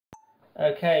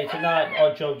Okay, tonight,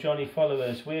 Odd Job Johnny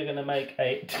followers, we're going to make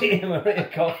a Tia Maria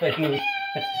coffee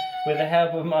with the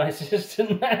help of my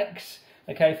assistant Max.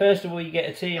 Okay, first of all, you get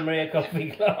a Tia Maria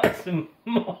coffee glass, and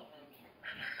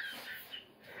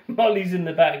Molly's in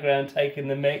the background taking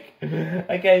the mic.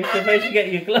 Okay, so first you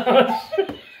get your glass,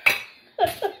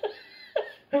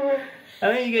 and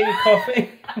then you get your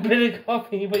coffee, a bit of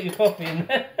coffee, you put your coffee in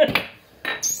there.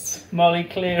 Molly,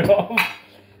 clear off.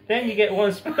 Then you get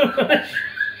 1 spoon of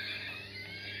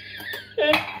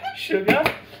sugar,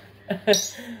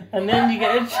 and then you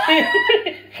get a Tia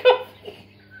Maria coffee.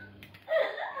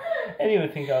 Anyone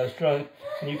think I was drunk?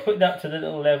 And you put that to the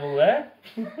little level there.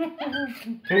 And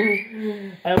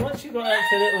once you've got that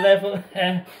to the little level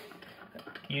there,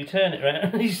 you turn it around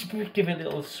and you just give it a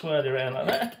little swirl around like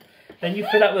that. Then you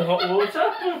fill up with hot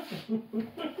water.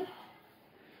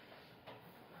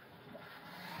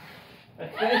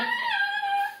 Okay.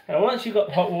 And once you've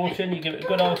got hot water and you give it a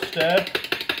good old stir,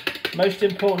 most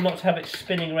important not to have it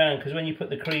spinning around, because when you put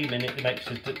the cream in it makes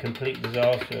a complete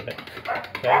disaster of it.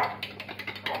 Okay.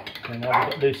 And now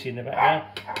we've got Lucy in the background.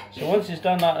 So once it's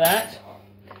done like that,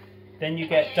 then you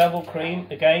get double cream.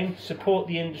 Again, support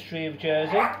the industry of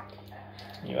Jersey.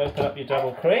 You open up your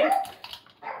double cream,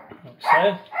 like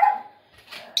so.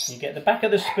 You get the back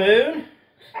of the spoon,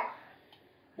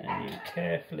 and you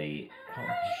carefully,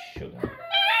 sugar.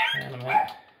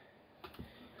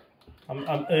 The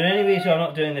only reason I'm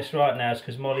not doing this right now is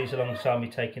because Molly's alongside me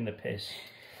taking the piss.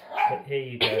 But here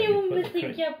you go. Anyone would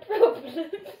think you have problems.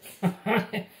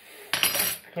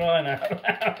 Crying out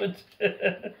loud.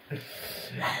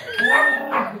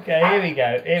 Okay, here we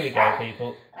go,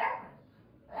 people.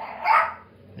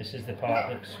 This is the part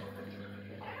that's...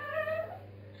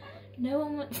 No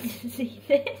one wants to see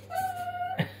this.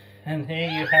 And here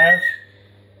you have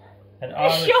an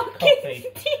Irish coffee.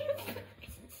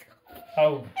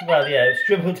 Oh, well, yeah, it's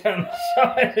dribbled down the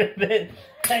side of it.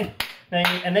 And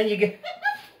then you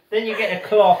get a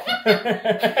cloth.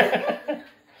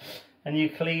 And you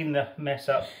clean the mess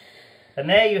up. And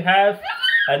there you have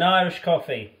an Irish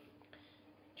coffee.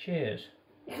 Cheers.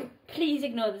 Please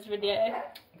ignore this video.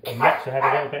 And Max will have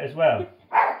a little bit as well.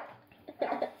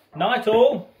 Night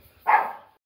all.